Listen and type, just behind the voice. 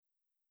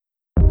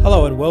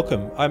Hello and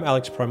welcome. I'm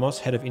Alex Promos,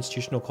 Head of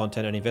Institutional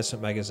Content and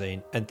Investment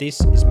Magazine, and this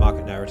is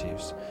Market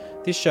Narratives.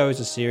 This show is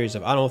a series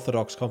of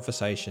unorthodox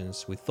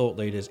conversations with thought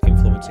leaders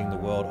influencing the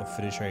world of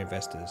fiduciary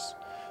investors.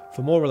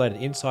 For more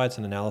related insights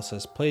and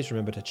analysis, please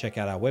remember to check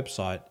out our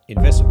website,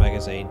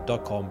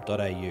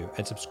 investmentmagazine.com.au,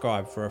 and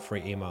subscribe for a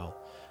free email.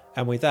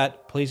 And with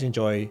that, please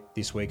enjoy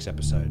this week's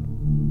episode.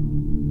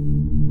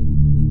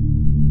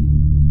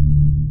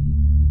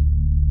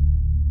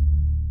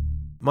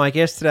 My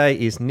guest today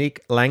is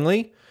Nick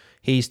Langley.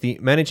 He's the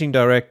Managing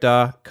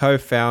Director,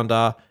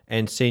 Co-Founder,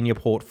 and Senior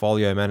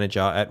Portfolio Manager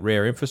at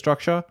Rare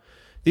Infrastructure.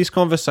 This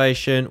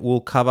conversation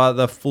will cover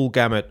the full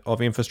gamut of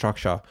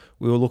infrastructure.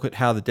 We will look at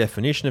how the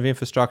definition of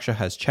infrastructure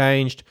has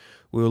changed.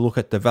 We will look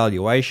at the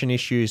valuation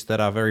issues that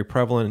are very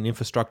prevalent in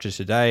infrastructure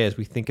today as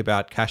we think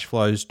about cash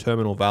flows,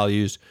 terminal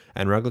values,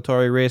 and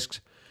regulatory risks.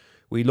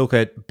 We look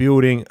at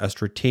building a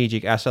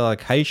strategic asset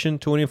allocation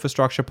to an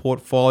infrastructure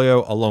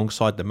portfolio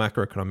alongside the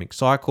macroeconomic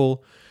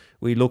cycle.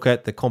 We look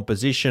at the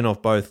composition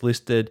of both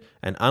listed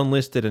and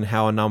unlisted and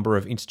how a number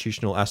of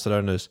institutional asset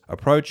owners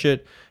approach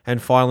it.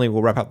 And finally,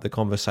 we'll wrap up the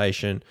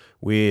conversation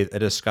with a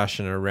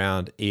discussion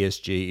around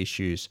ESG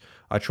issues.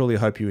 I truly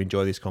hope you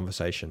enjoy this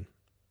conversation.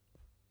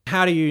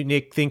 How do you,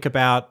 Nick, think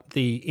about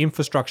the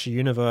infrastructure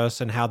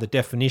universe and how the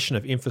definition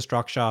of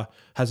infrastructure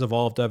has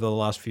evolved over the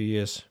last few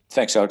years?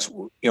 Thanks, Alex.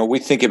 We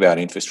think about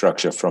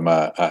infrastructure from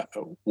a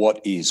what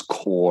is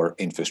core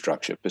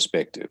infrastructure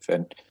perspective.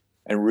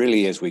 And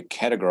really, as we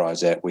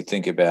categorize that, we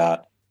think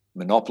about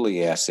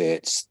monopoly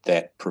assets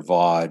that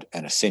provide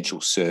an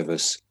essential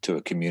service to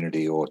a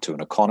community or to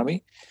an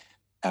economy.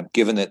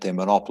 Given that they're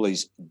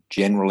monopolies,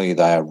 generally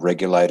they are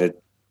regulated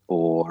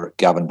or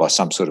governed by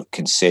some sort of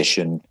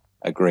concession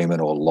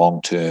agreement or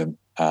long-term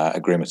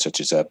agreement,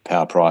 such as a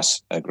power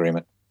price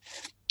agreement.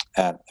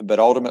 But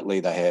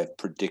ultimately, they have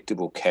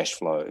predictable cash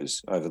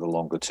flows over the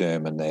longer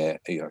term, and they're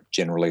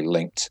generally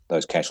linked.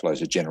 Those cash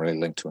flows are generally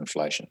linked to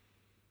inflation.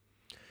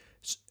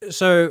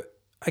 So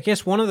I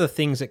guess one of the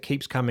things that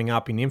keeps coming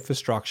up in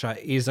infrastructure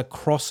is a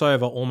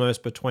crossover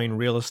almost between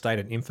real estate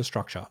and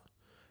infrastructure.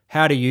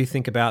 How do you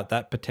think about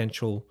that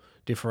potential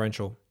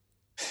differential?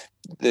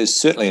 There's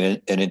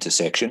certainly an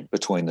intersection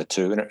between the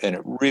two, and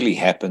it really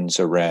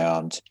happens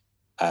around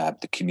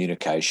the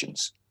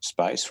communications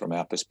space from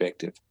our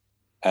perspective.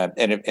 And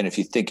if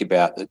you think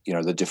about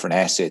the different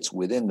assets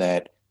within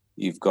that,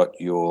 you've got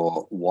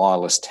your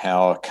wireless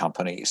tower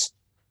companies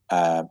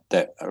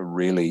that are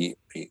really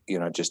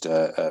just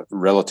a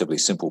relatively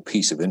simple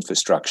piece of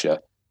infrastructure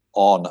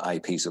on a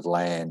piece of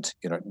land,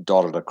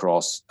 dotted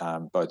across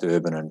both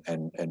urban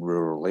and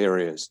rural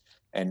areas.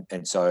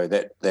 And so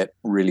that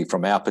really,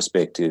 from our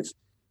perspective,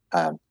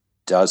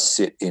 does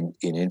sit in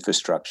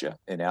infrastructure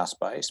in our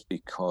space,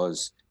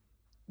 because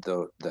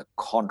the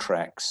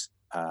contracts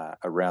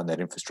around that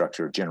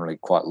infrastructure are generally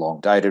quite long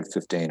dated,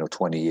 15 or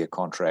 20-year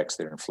contracts.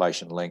 They're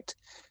inflation linked.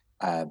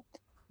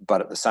 But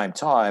at the same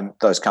time,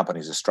 those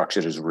companies are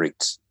structured as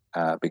REITs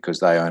because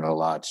they own a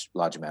large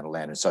amount of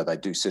land, and so they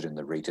do sit in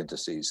the REIT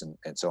indices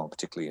and so on,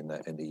 particularly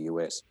in the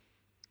US.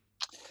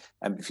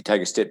 And if you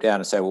take a step down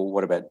and say, well,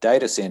 what about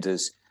data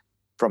centers?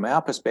 From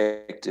our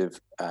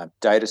perspective,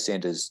 data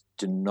centers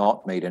do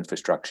not meet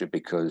infrastructure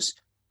because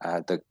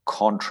the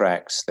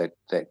contracts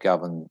that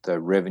govern the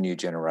revenue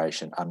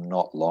generation are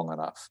not long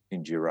enough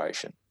in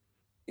duration.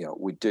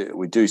 We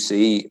do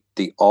see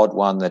the odd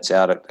one that's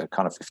out at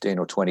kind of 15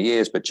 or 20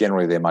 years, but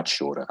generally they're much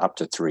shorter, up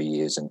to 3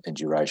 years in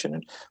duration.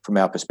 And from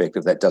our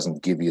perspective, that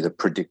doesn't give you the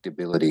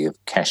predictability of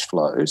cash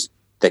flows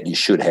that you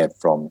should have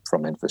from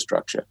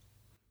infrastructure.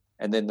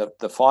 And then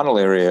the final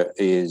area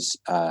is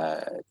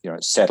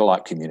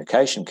satellite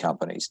communication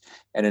companies.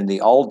 And in the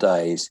old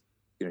days,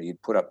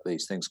 you'd put up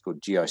these things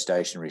called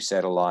geostationary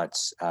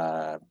satellites,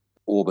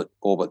 orbit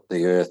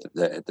the Earth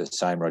at the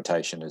same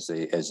rotation as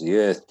the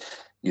Earth.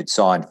 You'd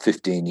sign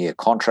 15-year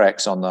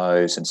contracts on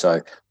those, and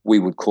so we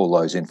would call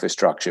those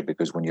infrastructure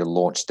because when you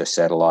launched a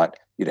satellite,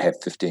 you'd have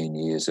 15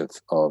 years of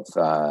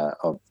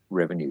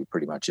revenue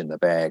pretty much in the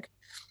bag.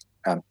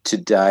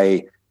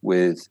 Today,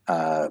 with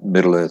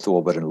middle Earth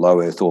orbit and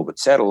low Earth orbit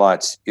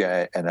satellites,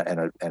 and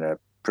a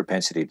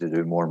propensity to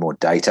do more and more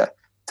data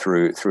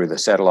through the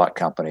satellite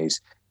companies,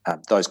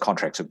 those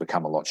contracts have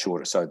become a lot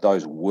shorter. So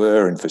those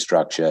were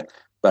infrastructure,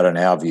 but in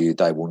our view,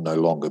 they will no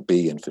longer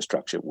be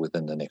infrastructure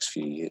within the next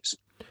few years.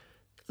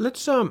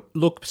 Let's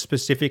look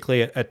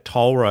specifically at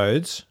toll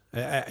roads,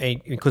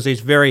 because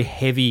these very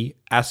heavy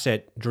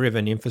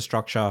asset-driven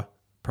infrastructure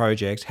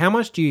projects. How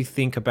much do you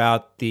think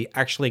about the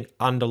actually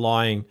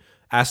underlying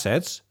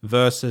assets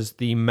versus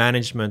the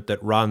management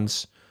that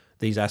runs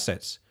these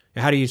assets?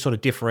 How do you sort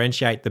of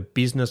differentiate the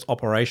business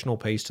operational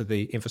piece to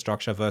the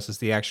infrastructure versus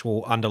the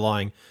actual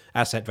underlying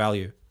asset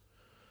value?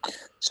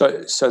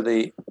 So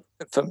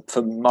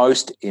for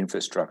most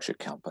infrastructure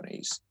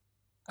companies,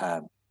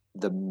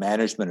 the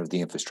management of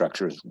the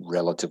infrastructure is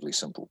relatively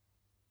simple.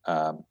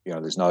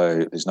 There's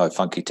no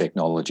funky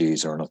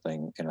technologies or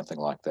anything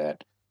like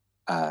that,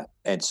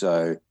 and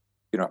so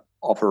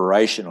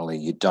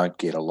operationally you don't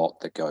get a lot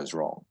that goes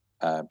wrong.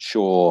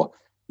 Sure,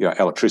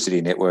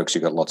 electricity networks,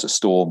 you've got lots of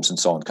storms and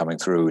so on coming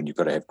through, and you've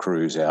got to have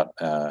crews out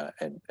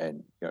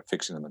and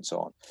fixing them and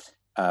so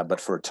on.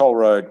 But for a toll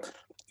road,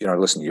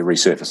 listen, you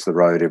resurface the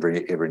road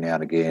every now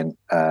and again.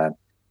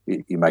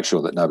 You make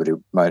sure that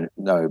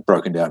no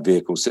broken down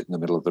vehicles sit in the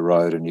middle of the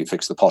road, and you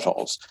fix the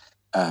potholes.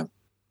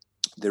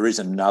 There is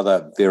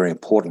another very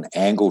important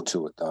angle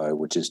to it, though,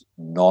 which is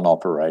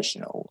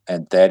non-operational,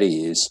 and that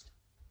is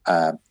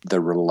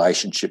the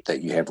relationship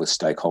that you have with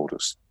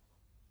stakeholders.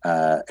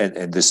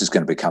 And this is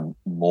going to become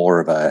more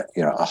of a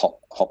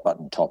hot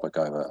button topic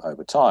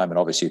over time. And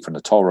obviously, from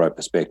the toll road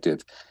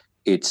perspective,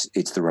 it's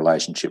the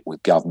relationship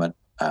with government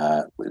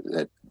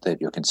that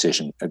your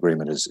concession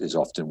agreement is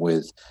often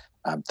with,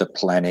 the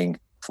planning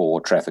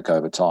for traffic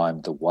over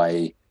time, the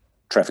way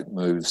traffic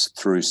moves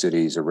through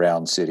cities,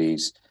 around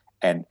cities,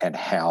 and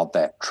how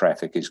that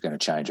traffic is going to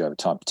change over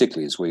time,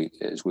 particularly as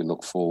we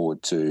look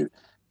forward to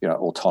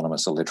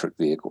autonomous electric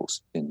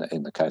vehicles in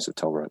the case of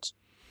toll roads.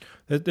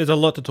 There's a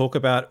lot to talk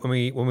about when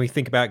we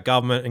think about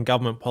government and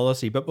government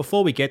policy. But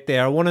before we get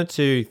there, I wanted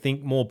to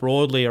think more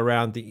broadly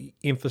around the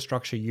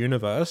infrastructure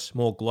universe,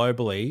 more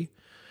globally.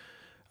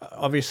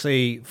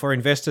 Obviously, for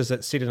investors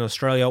that sit in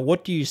Australia,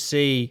 what do you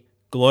see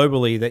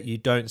globally that you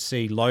don't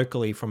see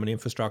locally from an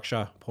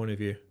infrastructure point of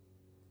view?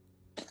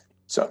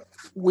 So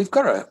we've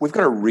got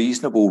a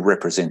reasonable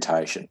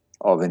representation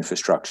of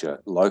infrastructure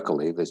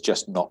locally. There's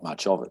just not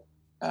much of it.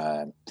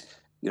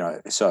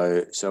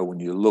 So when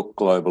you look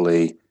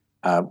globally,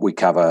 we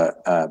cover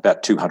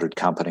about 200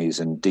 companies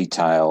in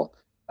detail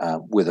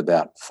with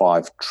about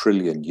 $5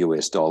 trillion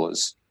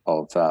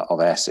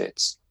of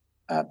assets.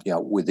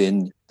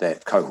 Within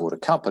that cohort of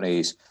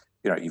companies,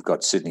 you've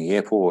got Sydney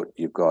Airport,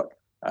 you've got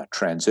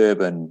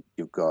Transurban,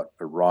 you've got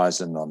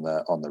Horizon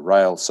on the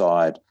rail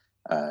side,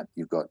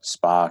 you've got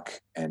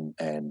Spark and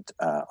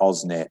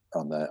AusNet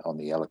on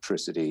the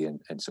electricity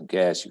and some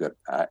gas. You've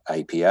got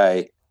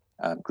APA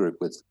group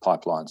with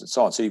pipelines and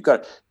so on. So you've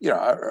got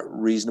a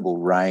reasonable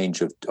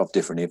range of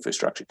different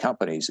infrastructure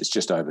companies. It's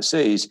just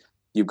overseas,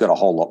 you've got a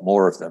whole lot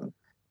more of them,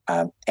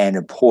 and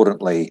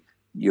importantly,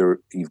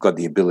 you've got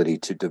the ability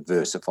to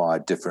diversify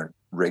different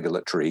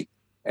regulatory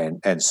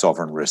and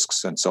sovereign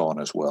risks and so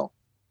on as well.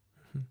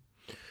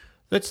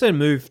 Let's then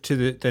move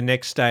to the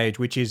next stage,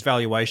 which is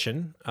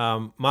valuation.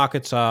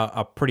 Markets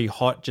are pretty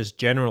hot just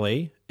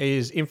generally.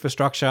 Is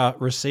infrastructure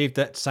received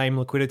that same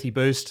liquidity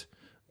boost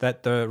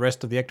that the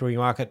rest of the equity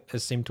market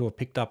has seemed to have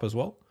picked up as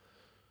well?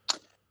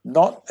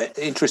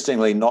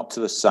 Interestingly, not to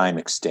the same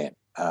extent.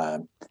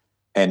 And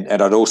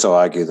I'd also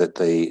argue that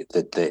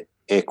the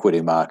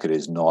equity market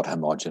is not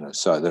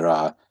homogenous. So there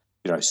are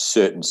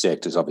certain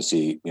sectors,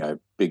 obviously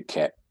big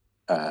cap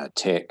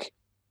tech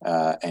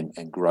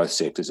and growth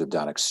sectors have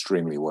done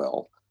extremely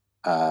well.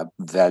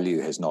 Value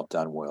has not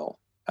done well,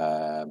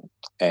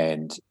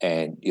 and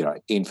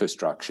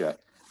infrastructure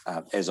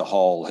as a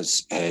whole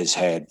has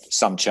had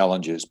some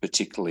challenges,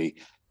 particularly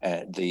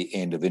at the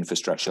end of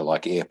infrastructure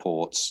like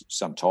airports,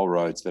 some toll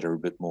roads that are a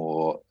bit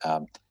more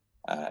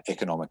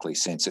economically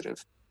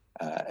sensitive.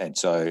 And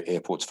so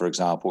airports, for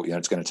example,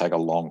 it's going to take a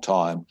long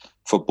time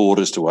for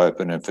borders to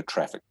open and for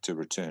traffic to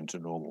return to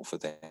normal for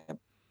them.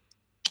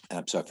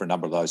 So for a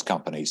number of those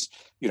companies,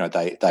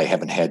 they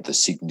haven't had the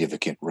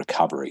significant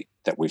recovery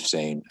that we've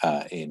seen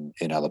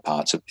in other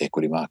parts of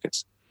equity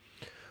markets.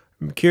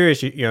 I'm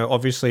curious,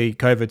 obviously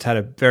COVID's had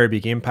a very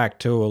big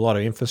impact to a lot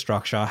of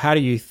infrastructure. How do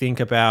you think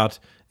about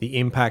the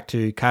impact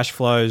to cash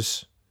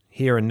flows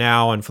here and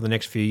now and for the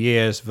next few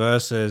years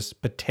versus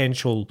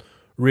potential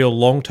real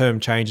long-term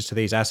changes to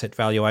these asset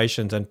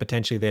valuations and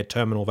potentially their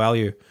terminal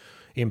value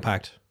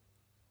impact?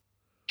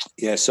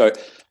 Yeah, so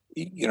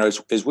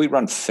as we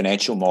run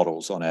financial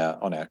models on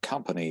our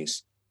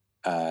companies,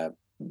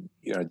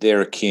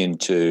 they're akin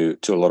to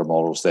a lot of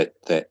models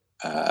that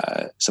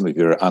some of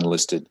your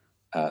unlisted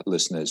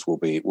listeners will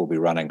be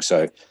running.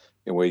 So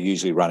we're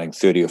usually running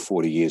 30 or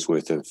 40 years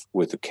worth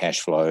of cash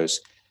flows,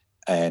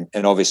 and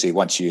obviously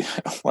once you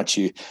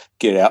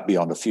get out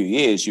beyond a few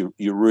years, you're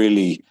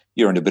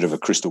in a bit of a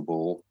crystal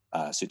ball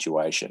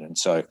situation, and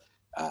so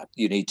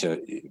you need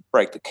to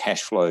break the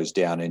cash flows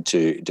down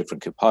into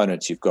different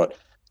components. You've got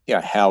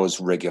how is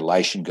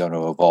regulation going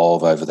to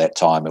evolve over that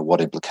time, and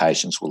what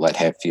implications will that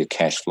have for your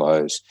cash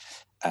flows?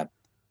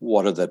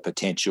 What are the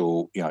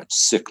potential,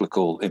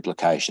 cyclical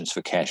implications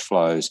for cash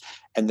flows?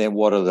 And then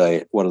what are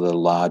the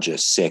larger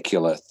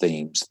secular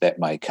themes that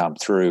may come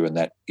through, and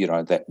that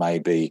that may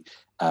be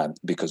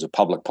because of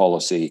public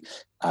policy.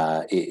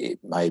 It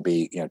may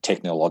be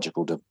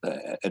technological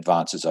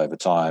advances over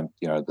time.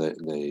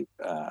 The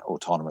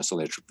autonomous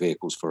electric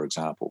vehicles, for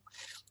example,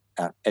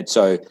 and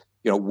so.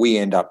 We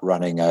end up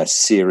running a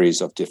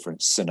series of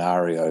different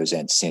scenarios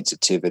and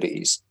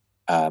sensitivities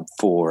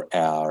for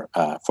our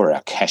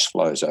cash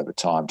flows over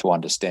time to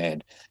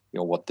understand,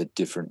 what the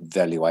different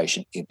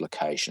valuation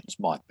implications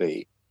might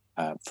be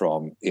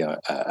from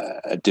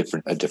a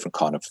different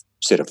kind of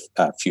set of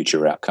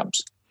future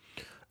outcomes.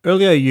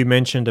 Earlier, you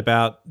mentioned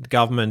about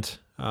government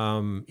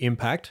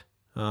impact.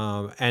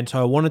 And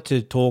so I wanted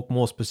to talk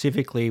more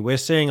specifically. We're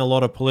seeing a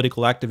lot of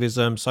political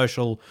activism,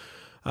 social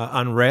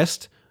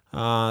unrest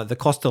The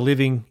cost of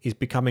living is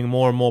becoming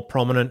more and more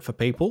prominent for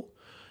people.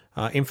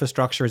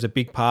 Infrastructure is a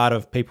big part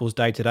of people's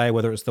day-to-day,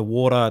 whether it's the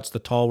water, it's the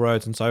toll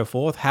roads and so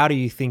forth. How do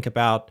you think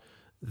about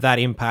that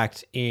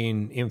impact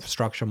in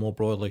infrastructure more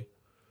broadly?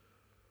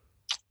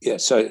 Yeah,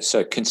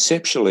 so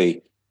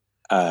conceptually,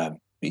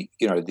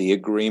 the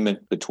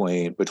agreement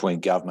between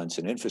governments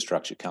and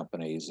infrastructure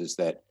companies is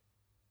that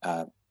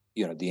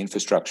the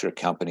infrastructure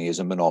company is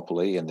a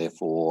monopoly and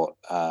therefore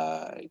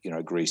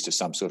agrees to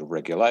some sort of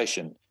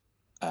regulation.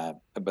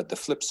 But the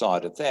flip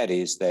side of that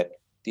is that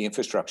the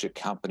infrastructure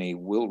company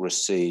will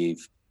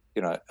receive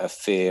a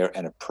fair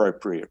and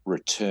appropriate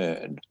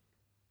return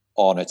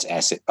on its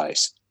asset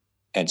base.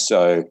 And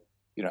so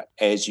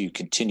as you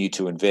continue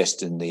to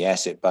invest in the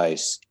asset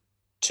base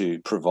to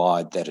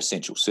provide that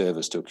essential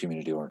service to a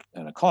community or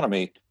an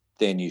economy,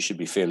 then you should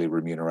be fairly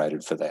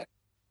remunerated for that.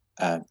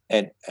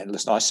 And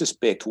listen, I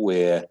suspect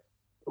where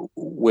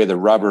the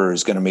rubber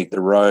is going to meet the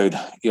road,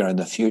 in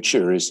the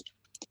future is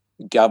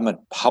government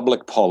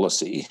public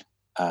policy,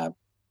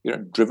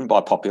 driven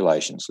by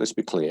populations. Let's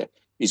be clear,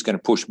 is going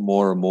to push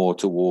more and more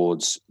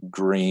towards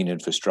green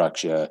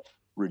infrastructure,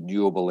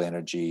 renewable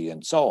energy,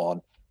 and so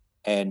on.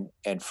 And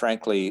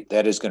frankly,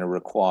 that is going to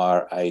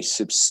require a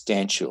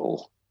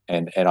substantial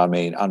and I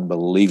mean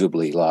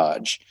unbelievably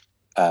large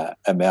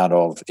amount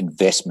of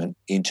investment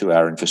into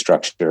our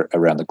infrastructure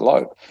around the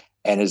globe.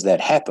 And as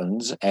that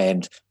happens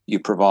and you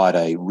provide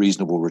a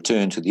reasonable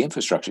return to the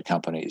infrastructure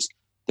companies,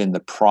 then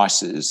the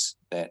prices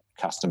that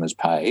customers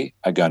pay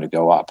are going to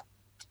go up.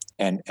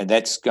 And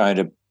that's going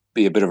to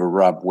be a bit of a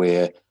rub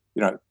where,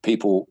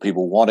 people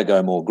want to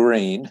go more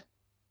green,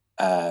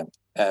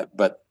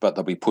 but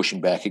they'll be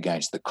pushing back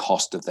against the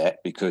cost of that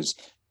because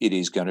it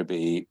is going to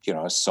be,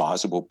 a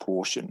sizable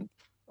portion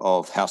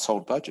of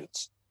household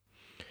budgets.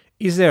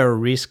 Is there a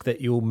risk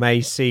that you may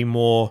see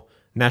more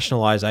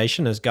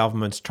nationalisation as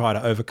governments try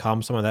to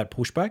overcome some of that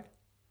pushback?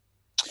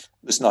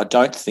 Listen, I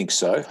don't think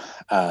so.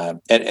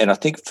 And I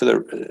think for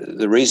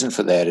the reason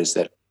for that is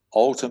that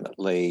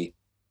ultimately,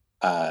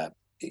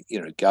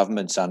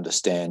 governments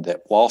understand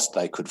that whilst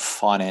they could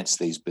finance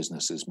these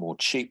businesses more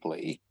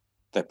cheaply,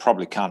 they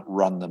probably can't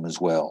run them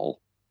as well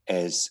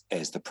as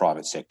the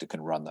private sector can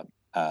run them.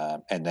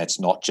 And that's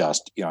not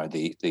just,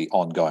 the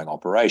ongoing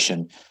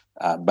operation,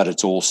 but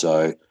it's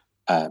also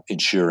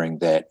ensuring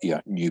that,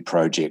 new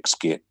projects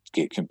get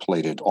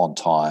completed on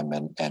time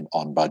and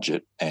on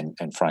budget,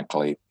 and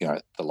frankly,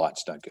 the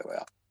lights don't go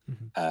out.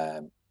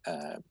 Mm-hmm.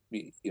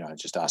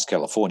 Just ask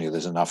California.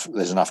 There's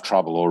enough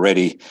trouble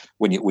already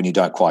when you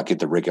don't quite get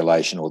the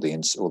regulation or the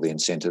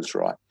incentives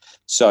right.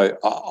 So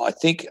I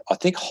think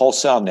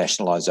wholesale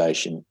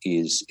nationalisation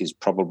is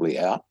probably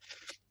out.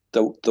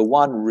 The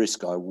one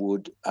risk I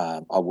would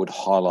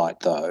highlight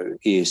though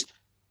is,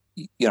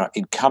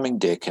 in coming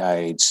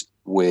decades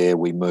where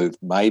we move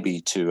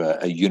maybe to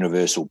a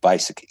universal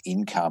basic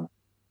income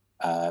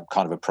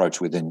kind of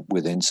approach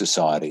within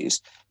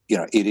societies,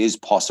 it is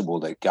possible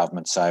that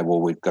governments say, well,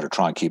 we've got to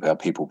try and keep our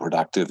people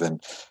productive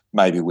and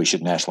maybe we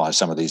should nationalise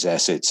some of these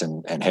assets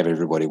and have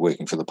everybody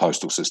working for the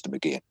postal system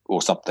again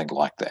or something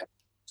like that.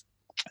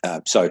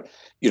 So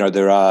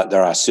there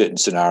are certain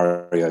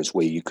scenarios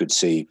where you could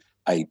see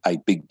a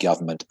big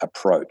government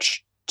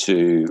approach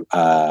to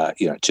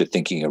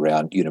thinking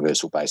around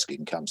universal basic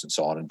incomes and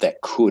so on, and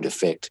that could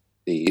affect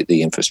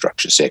the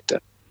infrastructure sector.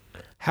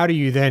 How do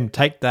you then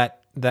take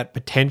that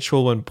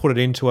potential and put it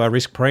into a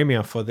risk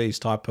premium for these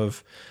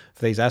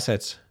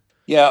assets?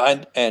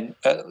 Yeah, and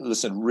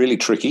listen, really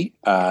tricky.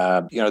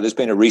 There's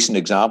been a recent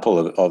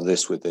example of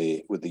this with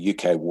the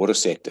UK water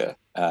sector,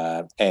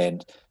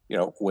 and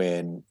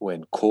when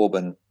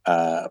Corbyn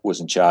was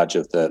in charge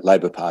of the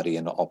Labor Party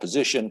in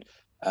opposition,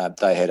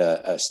 they had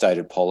a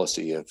stated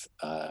policy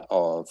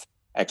of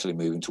actually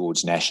moving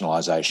towards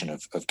nationalisation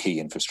of key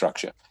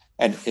infrastructure.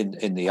 And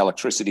in the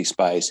electricity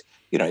space,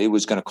 it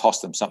was going to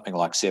cost them something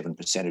like 7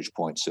 percentage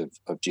points of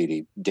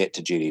debt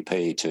to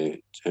GDP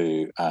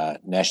to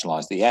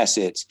nationalise the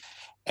assets,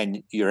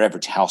 and your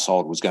average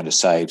household was going to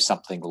save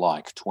something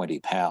like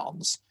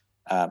 £20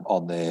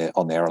 on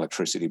their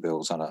electricity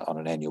bills on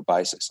an annual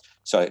basis.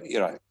 So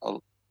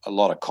a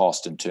lot of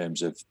cost in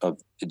terms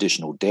of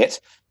additional debt,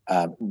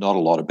 not a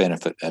lot of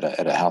benefit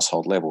at a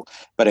household level.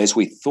 But as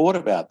we thought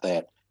about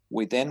that,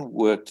 we then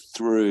worked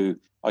through,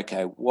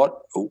 okay, what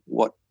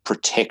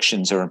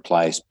protections are in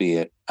place, be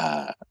it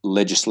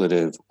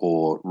legislative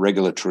or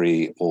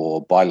regulatory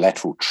or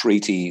bilateral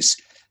treaties,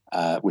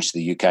 which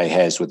the UK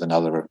has with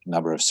another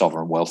number of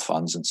sovereign wealth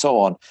funds and so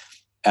on.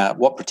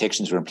 What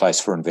protections are in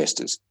place for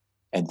investors?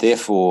 And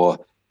therefore,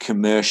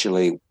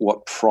 commercially,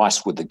 what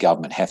price would the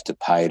government have to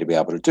pay to be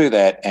able to do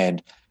that?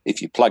 And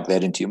if you plug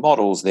that into your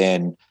models,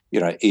 then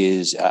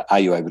are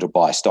you able to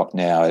buy stock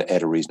now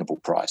at a reasonable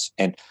price?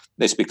 And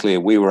let's be clear,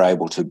 we were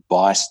able to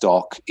buy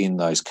stock in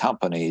those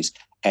companies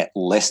at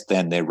less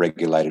than their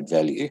regulated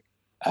value,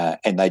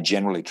 and they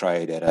generally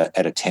trade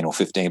at a 10 or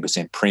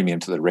 15% premium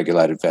to the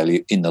regulated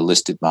value in the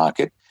listed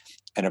market,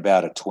 and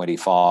about a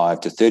 25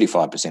 to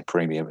 35%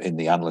 premium in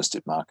the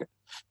unlisted market.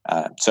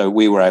 So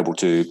we were able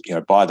to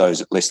buy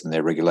those at less than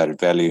their regulated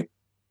value,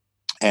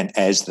 And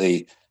as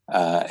the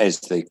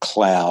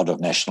cloud of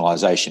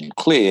nationalisation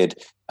cleared,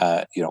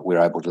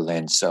 we're able to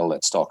then sell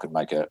that stock and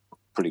make a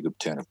pretty good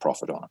turn of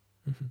profit on it.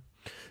 Mm-hmm.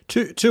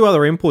 Two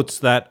other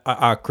inputs that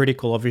are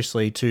critical,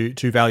 obviously,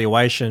 to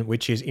valuation,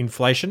 which is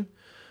inflation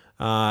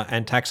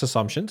and tax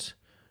assumptions.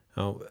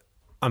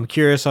 I'm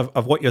curious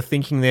of what you're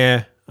thinking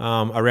there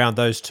around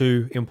those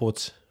two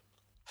inputs.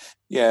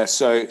 Yeah,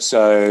 so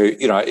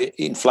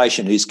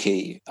inflation is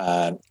key,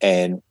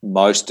 and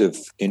most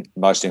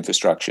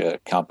infrastructure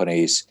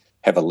companies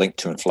have a link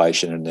to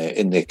inflation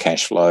in their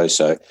cash flow.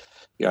 So,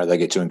 they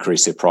get to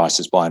increase their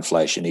prices by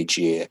inflation each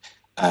year,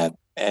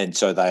 and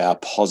so they are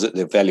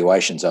their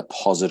valuations are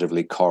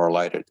positively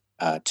correlated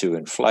to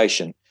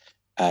inflation.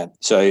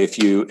 So if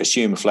you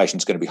assume inflation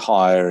is going to be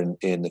higher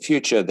in the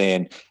future,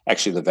 then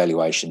actually the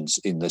valuations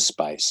in this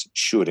space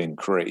should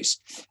increase.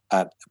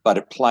 But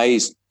it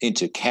plays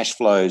into cash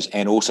flows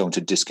and also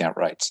into discount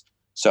rates.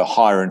 So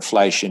higher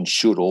inflation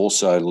should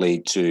also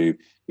lead to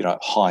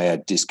higher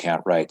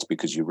discount rates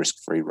because your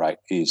risk-free rate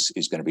is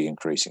going to be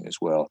increasing as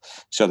well.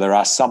 So there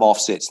are some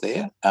offsets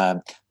there.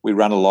 We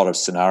run a lot of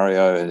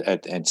scenario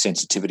and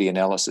sensitivity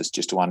analysis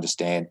just to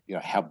understand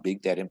how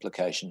big that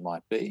implication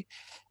might be.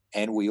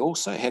 And we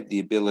also have the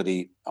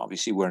ability,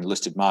 obviously we're in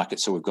listed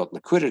markets, so we've got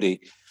liquidity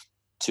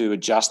to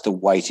adjust the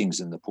weightings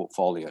in the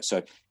portfolio.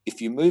 So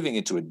if you're moving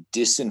into a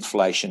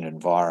disinflation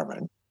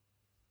environment,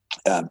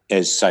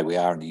 as say we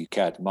are in the UK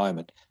at the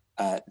moment,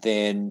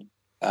 then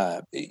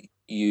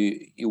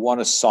you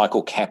want to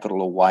cycle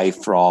capital away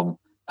from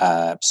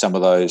some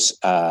of those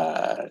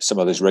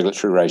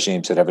regulatory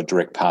regimes that have a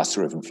direct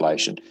pass-through of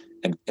inflation.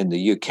 And in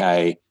the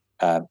UK,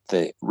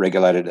 the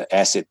regulated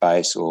asset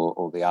base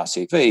or the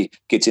RCV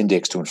gets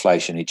indexed to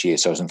inflation each year.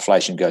 So as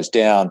inflation goes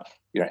down,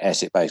 your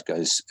asset base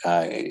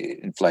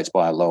inflates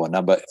by a lower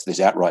number. If there's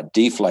outright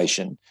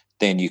deflation,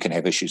 then you can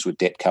have issues with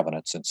debt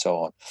covenants and so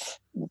on.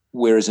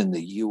 Whereas in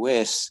the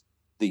US,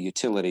 the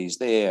utilities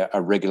there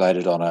are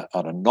regulated on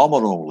a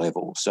nominal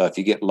level. So if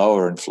you get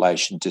lower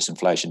inflation,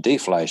 disinflation,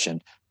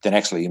 deflation, then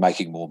actually you're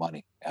making more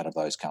money out of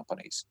those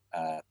companies.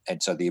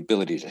 And so the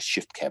ability to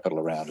shift capital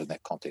around in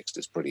that context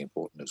is pretty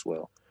important as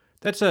well.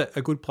 That's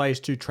a good place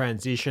to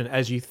transition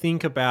as you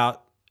think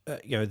about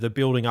the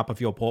building up of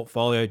your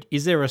portfolio.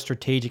 Is there a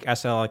strategic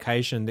asset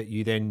allocation that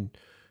you then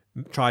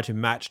try to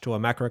match to a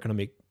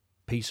macroeconomic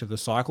piece of the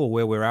cycle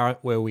where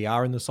we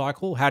are in the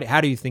cycle?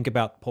 How do you think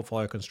about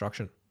portfolio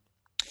construction?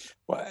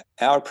 Well,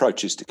 our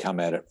approach is to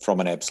come at it from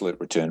an absolute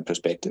return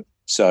perspective.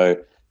 So,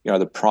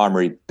 the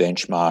primary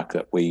benchmark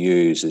that we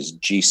use is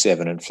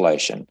G7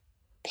 inflation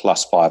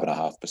plus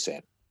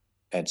 5.5%.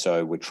 And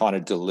so we're trying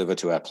to deliver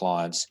to our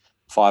clients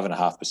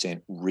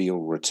 5.5% real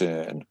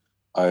return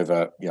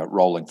over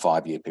rolling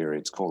 5-year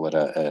periods, call it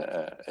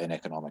an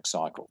economic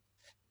cycle.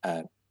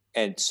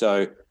 And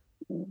so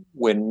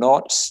we're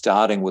not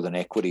starting with an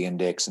equity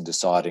index and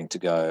deciding to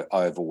go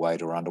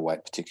overweight or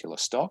underweight particular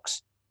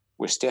stocks.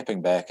 We're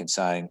stepping back and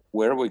saying,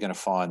 where are we going to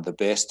find the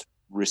best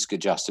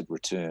risk-adjusted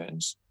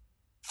returns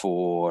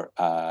for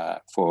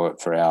our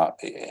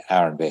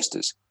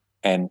investors?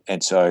 And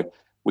so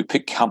we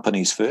pick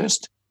companies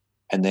first,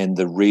 and then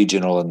the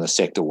regional and the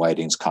sector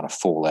weightings kind of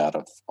fall out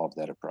of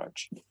that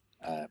approach.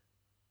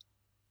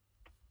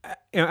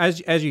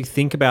 As you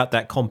think about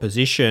that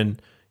composition,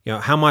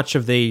 how much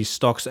of these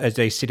stocks as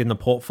they sit in the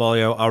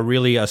portfolio are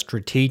really a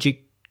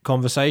strategic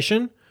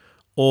conversation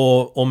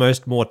or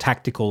almost more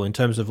tactical in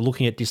terms of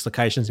looking at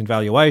dislocations in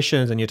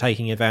valuations and you're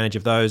taking advantage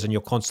of those and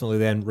you're constantly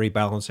then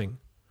rebalancing?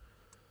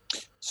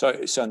 So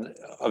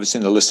obviously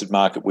in the listed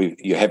market,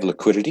 you have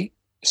liquidity,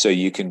 so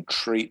you can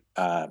treat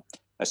a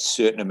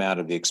certain amount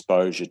of the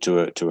exposure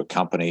to a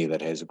company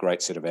that has a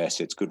great set of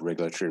assets, good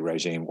regulatory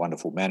regime,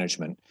 wonderful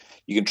management.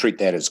 You can treat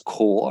that as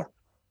core,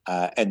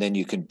 and then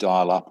you can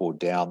dial up or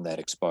down that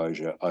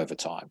exposure over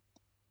time.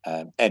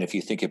 And if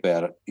you think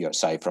about it,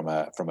 say from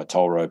a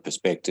toll road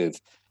perspective,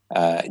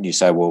 and you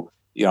say, well,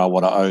 I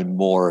want to own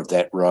more of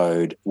that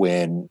road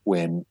when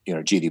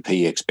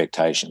GDP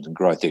expectations and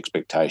growth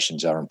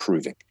expectations are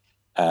improving,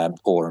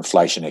 or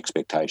inflation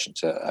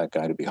expectations are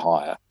going to be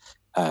higher.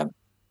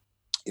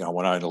 I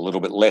want to own a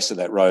little bit less of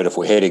that road if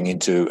we're heading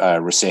into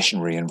a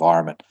recessionary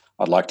environment.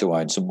 I'd like to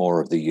own some more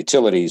of the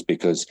utilities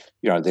because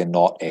they're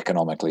not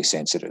economically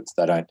sensitive.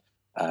 They don't.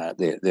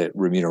 Their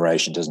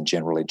remuneration doesn't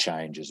generally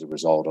change as a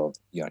result of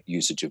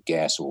usage of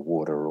gas or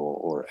water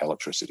or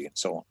electricity and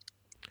so on.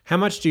 How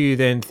much do you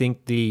then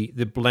think the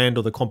blend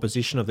or the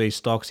composition of these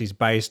stocks is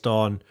based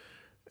on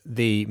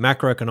the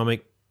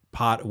macroeconomic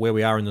part where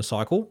we are in the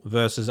cycle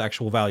versus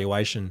actual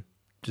valuation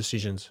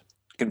decisions?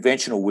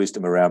 Conventional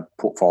wisdom around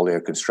portfolio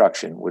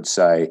construction would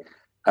say,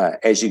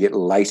 as you get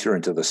later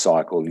into the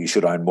cycle, you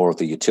should own more of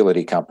the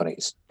utility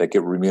companies that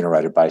get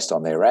remunerated based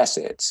on their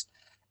assets.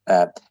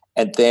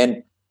 And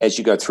then as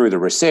you go through the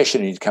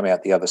recession and you come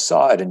out the other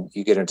side and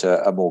you get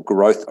into a more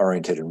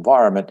growth-oriented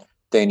environment,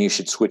 then you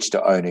should switch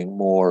to owning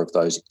more of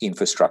those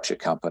infrastructure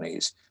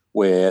companies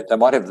where they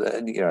might have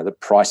the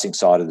pricing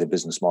side of their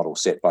business model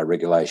set by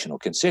regulation or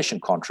concession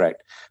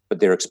contract, but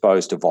they're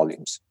exposed to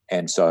volumes.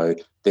 And so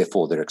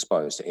therefore they're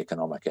exposed to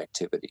economic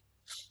activity.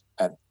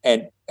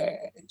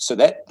 So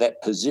that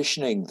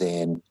positioning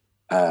then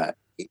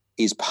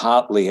is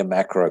partly a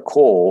macro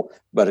call,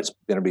 but it's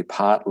going to be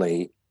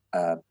partly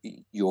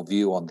your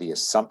view on the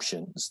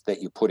assumptions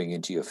that you're putting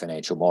into your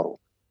financial model.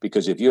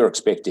 Because if you're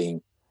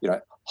expecting,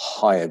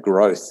 higher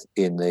growth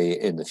in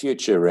the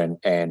future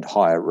and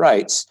higher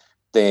rates,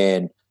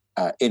 then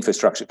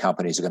infrastructure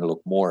companies are going to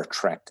look more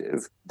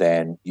attractive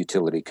than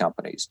utility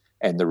companies,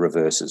 and the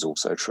reverse is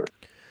also true.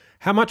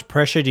 How much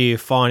pressure do you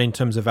find in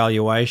terms of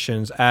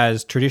valuations,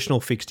 as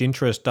traditional fixed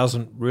interest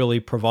doesn't really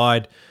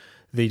provide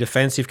the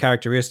defensive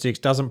characteristics,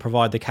 doesn't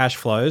provide the cash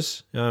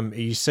flows? Are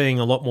you seeing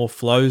a lot more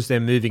flows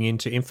then moving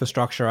into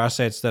infrastructure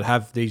assets that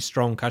have these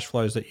strong cash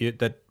flows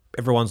that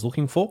everyone's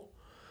looking for?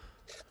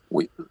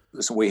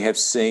 We have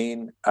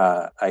seen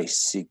a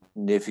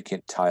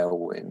significant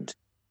tailwind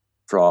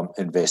from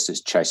investors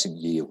chasing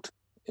yield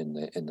in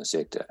the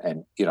sector,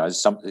 and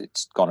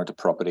it's gone into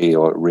property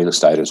or real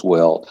estate as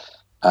well.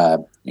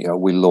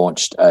 We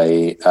launched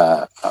a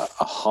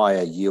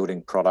higher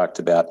yielding product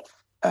about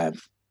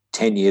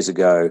 10 years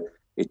ago.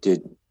 It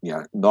did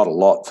not a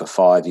lot for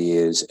 5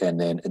 years, and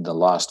then in the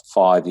last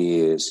 5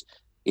 years,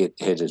 it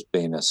has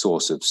been a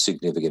source of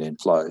significant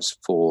inflows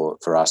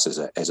for us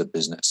as a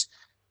business.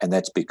 And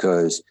that's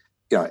because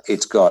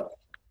it's got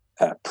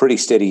a pretty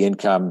steady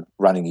income,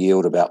 running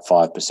yield about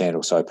 5%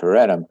 or so per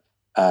annum,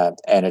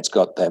 and it's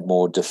got that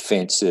more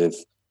defensive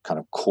kind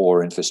of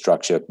core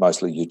infrastructure,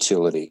 mostly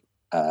utility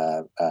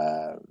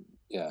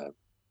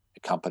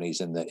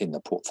companies in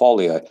the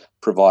portfolio,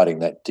 providing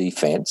that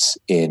defense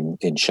in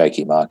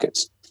shaky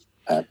markets.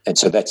 And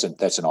so that's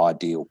an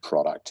ideal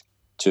product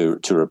to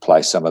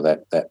replace some of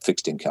that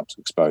fixed income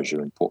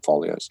exposure in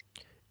portfolios.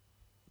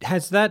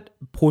 Has that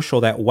push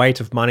or that weight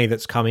of money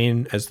that's come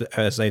in as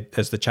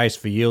the chase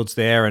for yields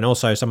there, and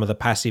also some of the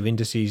passive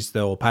indices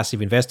or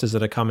passive investors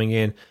that are coming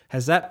in,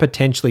 has that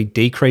potentially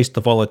decreased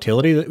the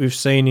volatility that we've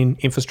seen in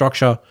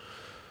infrastructure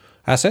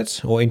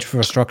assets or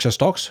infrastructure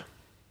stocks?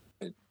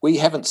 We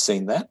haven't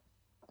seen that.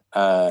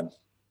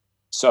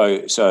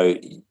 So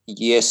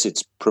yes,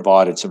 it's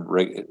provided some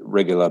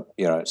regular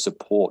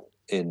support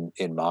in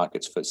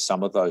markets for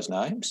some of those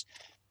names.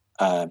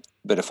 But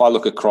if I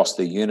look across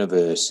the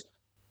universe,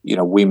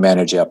 we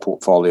manage our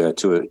portfolio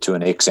to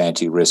an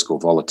ex-ante risk or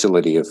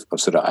volatility of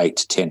sort of 8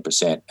 to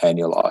 10%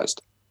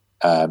 annualized.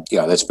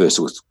 That's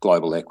versus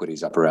global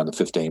equities up around the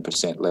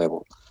 15%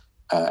 level.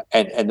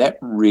 And that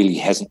really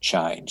hasn't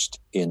changed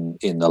in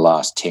the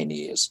last 10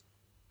 years.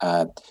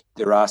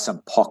 There are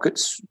some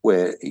pockets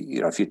where,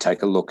 if you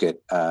take a look at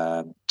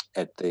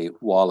the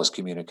wireless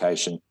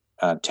communication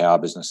tower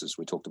businesses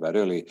we talked about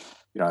earlier,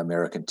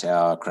 American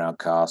Tower, Crown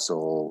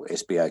Castle,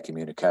 SBA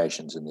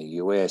Communications in the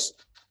US,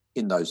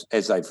 in those,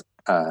 as they've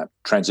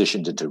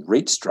transitioned into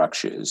REIT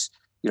structures,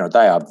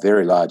 they are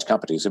very large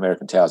companies.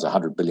 American Tower is a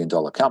 $100 billion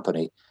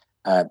company.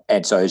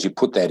 And so as you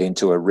put that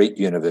into a REIT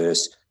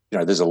universe,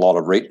 there's a lot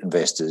of REIT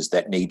investors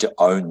that need to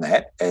own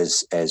that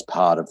as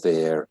part of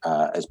their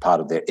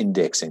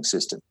indexing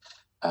system.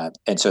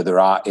 And so there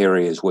are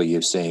areas where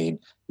you've seen,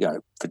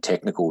 for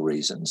technical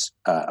reasons,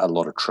 a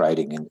lot of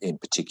trading in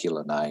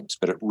particular names,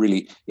 but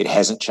it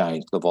hasn't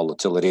changed the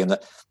volatility. And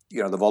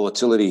the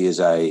volatility is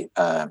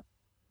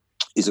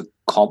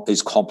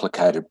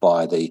complicated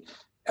by the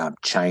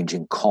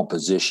changing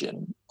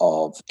composition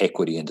of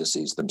equity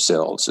indices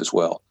themselves as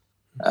well.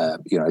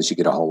 As you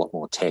get a whole lot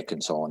more tech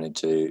and so on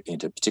into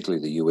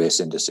particularly the US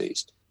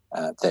indices,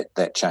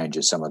 that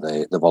changes some of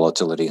the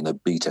volatility and the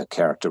beta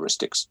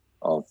characteristics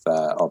of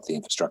the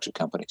infrastructure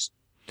companies.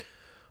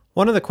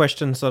 One of the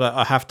questions that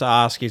I have to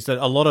ask is that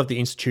a lot of the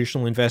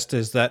institutional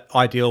investors that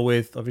I deal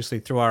with,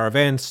 obviously through our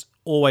events,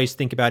 always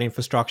think about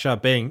infrastructure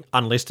being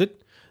unlisted.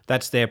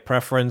 That's their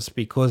preference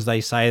because they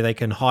say they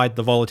can hide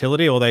the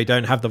volatility, or they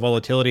don't have the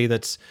volatility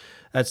that's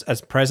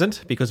as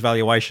present because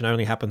valuation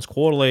only happens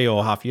quarterly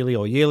or half yearly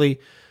or yearly.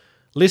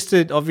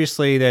 Listed,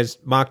 obviously, there's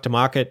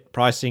mark-to-market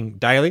pricing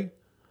daily.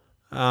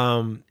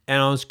 And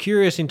I was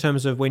curious in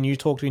terms of when you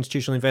talk to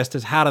institutional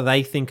investors, how do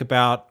they think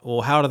about,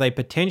 or how do they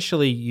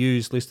potentially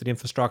use listed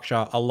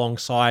infrastructure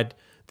alongside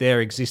their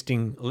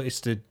existing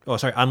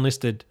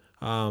unlisted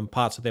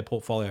parts of their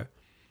portfolio?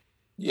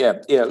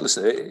 Yeah.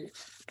 Listen,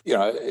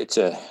 it's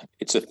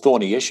a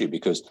thorny issue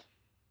because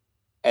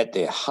at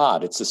their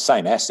heart, it's the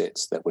same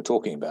assets that we're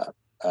talking about,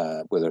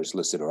 whether it's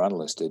listed or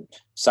unlisted,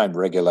 same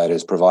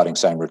regulators providing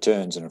same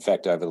returns. And in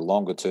fact, over the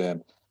longer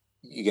term,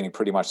 you're getting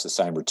pretty much the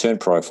same return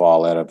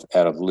profile out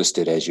of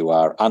listed as you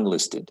are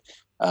unlisted.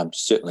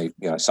 Certainly,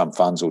 some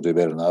funds will do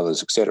better than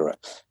others, et cetera.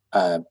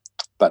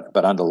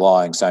 But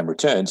underlying same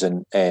returns,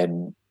 and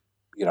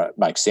it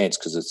makes sense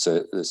because it's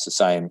the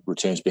same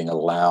returns being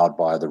allowed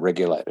by the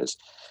regulators.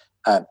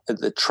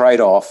 The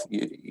trade-off,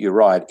 you're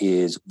right,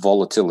 is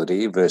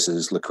volatility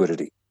versus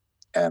liquidity.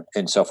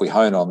 And so if we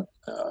hone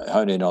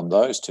in on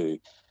those two,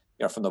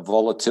 from the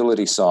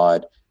volatility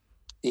side,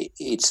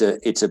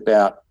 it's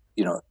about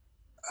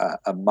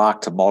a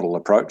mark-to-model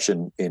approach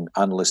in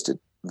unlisted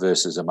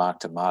versus a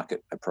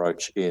mark-to-market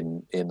approach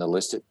in the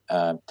listed.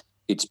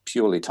 It's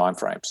purely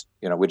timeframes.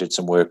 We did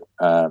some work,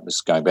 this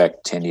is going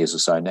back 10 years or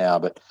so now,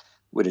 but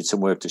we did some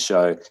work to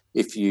show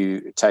if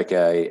you take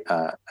a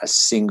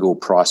single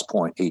price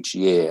point each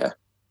year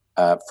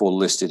for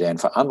listed and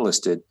for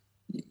unlisted,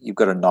 you've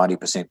got a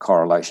 90%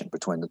 correlation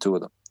between the two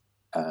of them.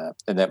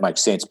 And that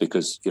makes sense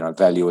because,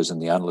 valuers in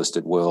the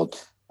unlisted world,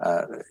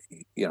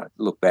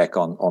 look back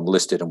on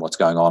listed and what's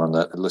going on in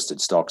the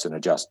listed stocks and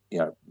adjust,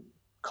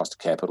 cost of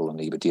capital and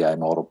EBITDA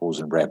multiples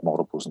and RAB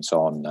multiples and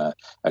so on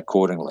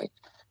accordingly.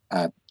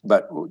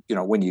 But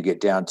when you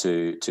get down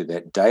to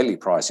that daily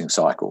pricing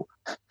cycle,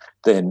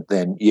 then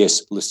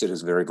yes, listed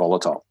is very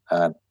volatile.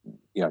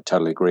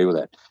 Totally agree with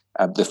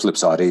that. The flip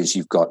side is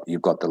you've got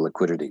the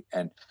liquidity,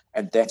 and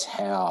that's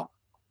how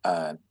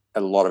a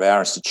lot of our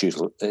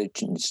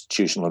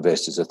institutional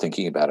investors are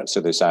thinking about it.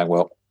 So they're saying,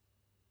 well,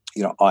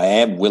 I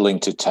am willing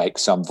to take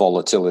some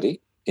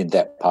volatility in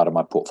that part of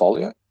my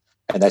portfolio,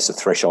 and that's a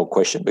threshold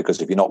question,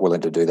 because if you're not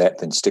willing to do that,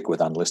 then stick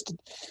with unlisted.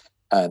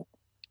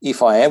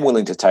 If I am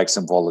willing to take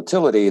some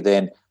volatility,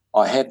 then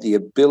I have the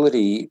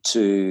ability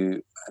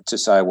to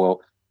say,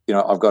 well,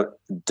 I've got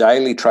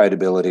daily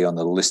tradability on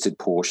the listed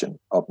portion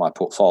of my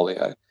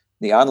portfolio.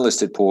 The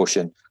unlisted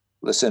portion,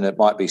 listen, it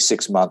might be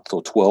 6-month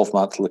or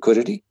 12-month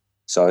liquidity.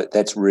 So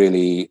that's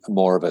really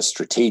more of a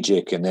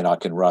strategic, and then I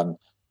can run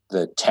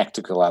the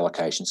tactical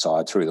allocation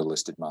side through the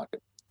listed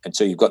market. And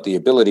so you've got the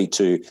ability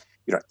to,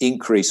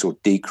 increase or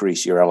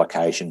decrease your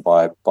allocation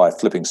by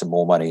flipping some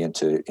more money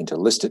into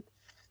listed.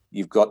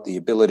 You've got the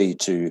ability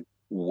to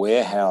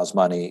warehouse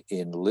money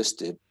in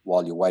listed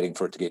while you're waiting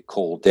for it to get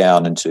called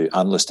down into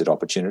unlisted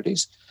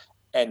opportunities.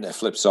 And the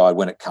flip side,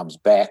 when it comes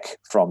back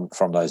from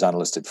those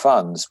unlisted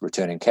funds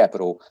returning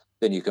capital,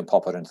 then you can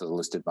pop it into the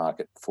listed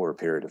market for a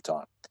period of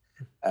time.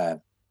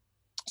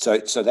 So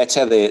that's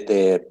how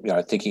they're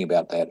thinking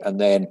about that. And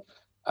then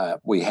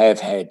we have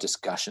had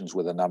discussions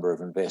with a number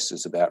of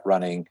investors about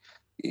running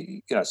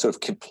sort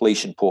of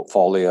completion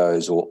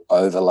portfolios or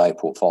overlay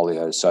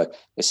portfolios. So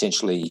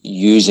essentially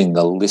using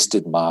the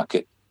listed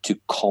market to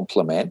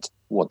complement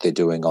what they're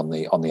doing on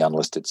the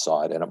unlisted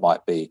side. And it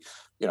might be,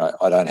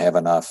 I don't have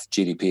enough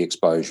GDP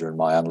exposure in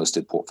my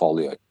unlisted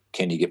portfolio.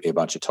 Can you get me a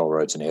bunch of toll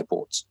roads and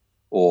airports?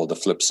 Or the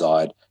flip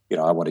side,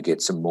 I want to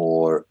get some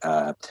more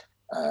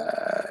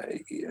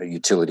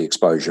utility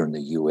exposure in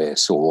the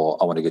US, or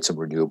I want to get some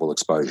renewable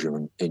exposure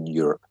in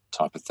Europe,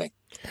 type of thing.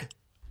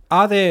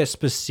 Are there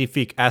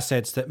specific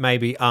assets that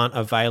maybe aren't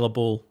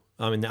available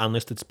in the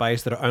unlisted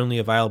space that are only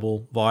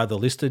available via the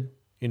listed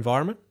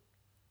environment?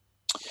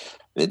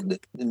 In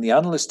the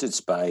unlisted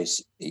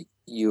space,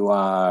 you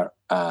are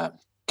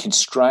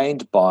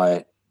constrained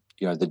by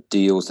the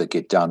deals that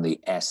get done, the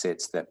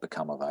assets that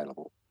become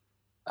available,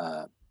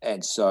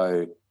 and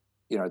so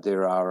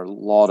there are a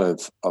lot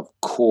of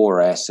core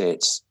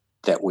assets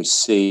that we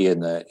see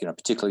in the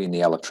particularly in the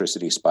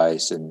electricity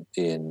space and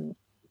in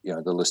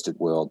the listed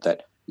world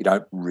that you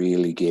don't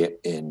really get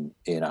in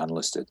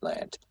unlisted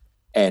land,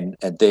 and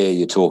there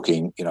you're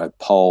talking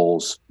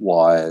poles,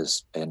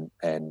 wires, and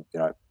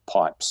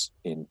pipes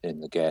in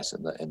the gas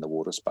and the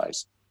water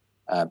space.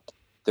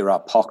 There are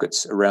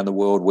pockets around the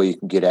world where you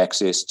can get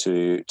access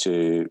to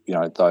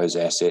those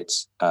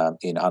assets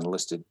in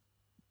unlisted,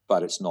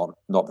 but it's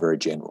not very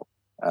general.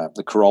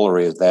 The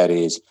corollary of that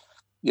is,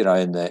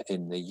 in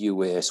the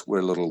US, we're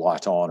a little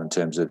light on in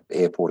terms of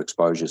airport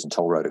exposures and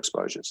toll road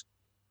exposures,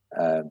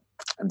 and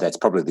that's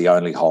probably the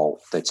only hole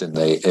that's in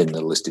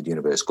the listed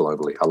universe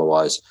globally.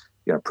 Otherwise,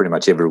 pretty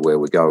much everywhere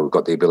we go, we've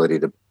got the ability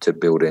to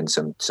build in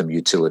some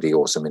utility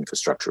or some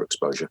infrastructure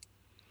exposure.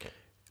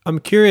 I'm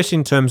curious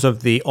in terms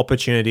of the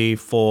opportunity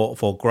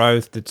for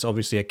growth. That's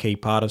obviously a key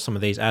part of some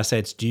of these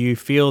assets. Do you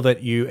feel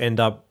that you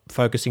end up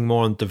focusing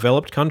more on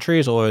developed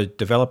countries or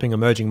developing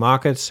emerging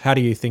markets? How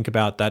do you think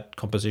about that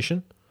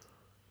composition?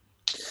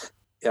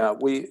 Yeah,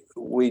 we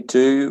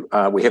do.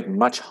 We have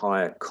much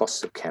higher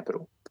costs of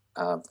capital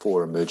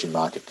for emerging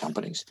market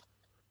companies,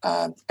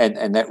 and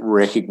that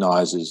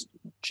recognises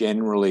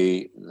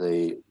generally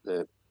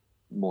the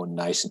more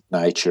nascent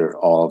nature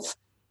of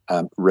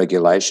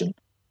regulation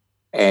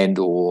and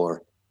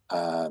or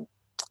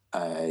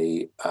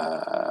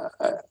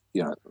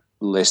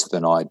less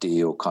than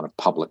ideal kind of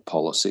public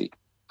policy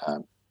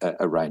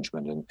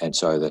arrangement, and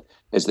so that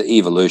as the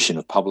evolution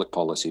of public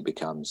policy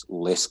becomes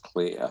less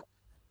clear,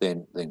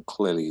 then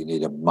clearly you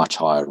need a much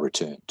higher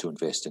return to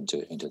invest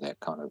into that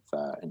kind of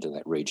into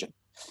that region.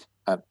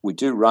 We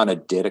do run a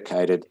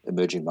dedicated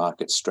emerging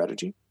market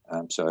strategy,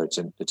 so it's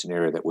an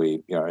area that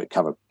we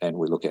cover and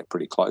we look at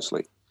pretty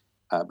closely.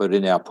 But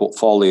in our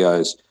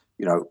portfolios,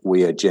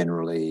 we are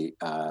generally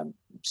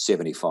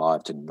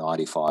 75 to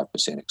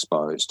 95%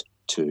 exposed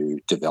to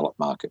developed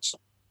markets.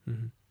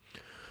 Mm-hmm.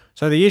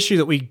 So the issue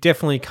that we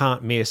definitely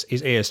can't miss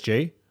is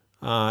ESG.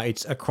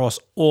 It's across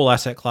all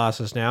asset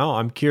classes now.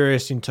 I'm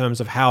curious in terms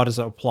of how does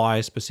it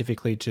apply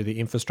specifically to the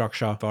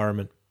infrastructure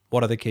environment?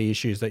 What are the key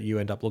issues that you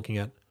end up looking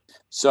at?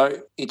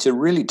 So it's a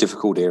really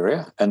difficult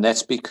area, and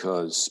that's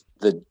because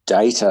the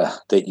data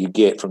that you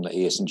get from the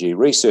ESG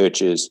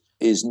researchers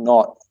is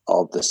not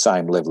of the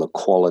same level of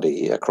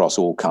quality across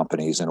all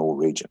companies and all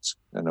regions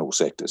and all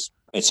sectors.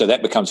 And so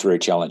that becomes very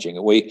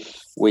challenging. We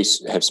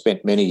have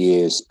spent many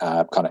years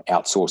kind of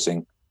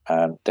outsourcing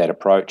that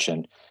approach.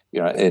 And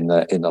in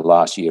the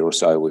last year or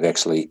so, we've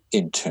actually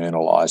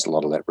internalized a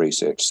lot of that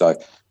research. So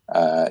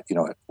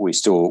we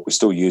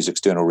still use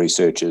external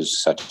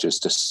researchers such as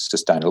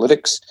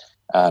Sustainalytics,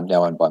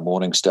 now owned by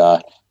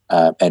Morningstar,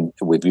 and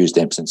we've used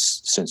them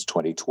since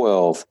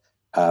 2012.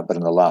 But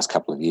in the last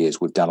couple of years,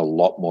 we've done a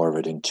lot more of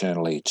it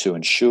internally to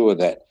ensure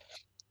that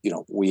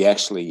we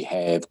actually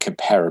have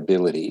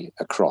comparability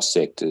across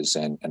sectors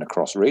and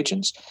across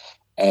regions.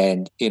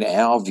 And in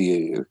our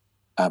view,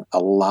 a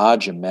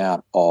large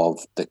amount of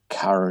the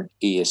current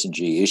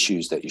ESG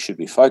issues that you should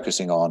be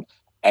focusing on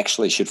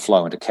actually should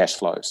flow into cash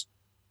flows.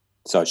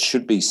 So it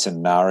should be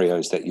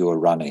scenarios that you're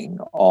running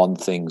on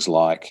things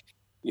like,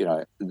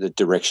 the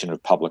direction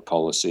of public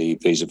policy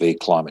vis-a-vis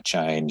climate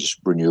change,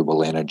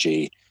 renewable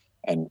energy,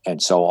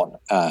 and so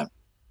on.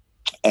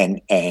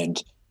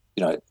 And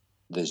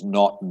there's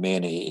not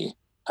many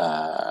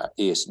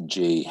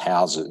ESG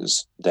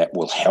houses that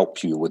will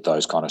help you with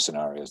those kind of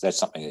scenarios. That's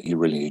something that you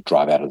really need to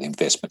drive out of the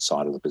investment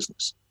side of the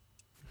business.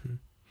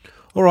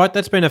 All right,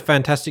 that's been a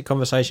fantastic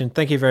conversation.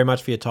 Thank you very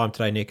much for your time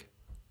today, Nick.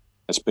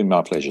 It's been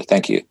my pleasure.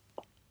 Thank you.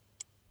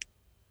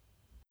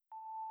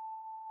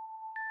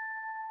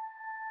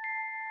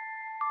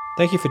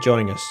 Thank you for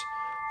joining us.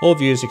 All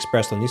views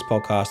expressed on this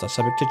podcast are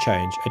subject to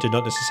change and do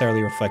not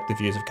necessarily reflect the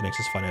views of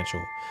Connexus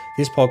Financial.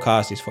 This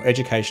podcast is for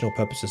educational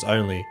purposes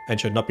only and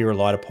should not be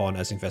relied upon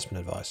as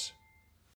investment advice.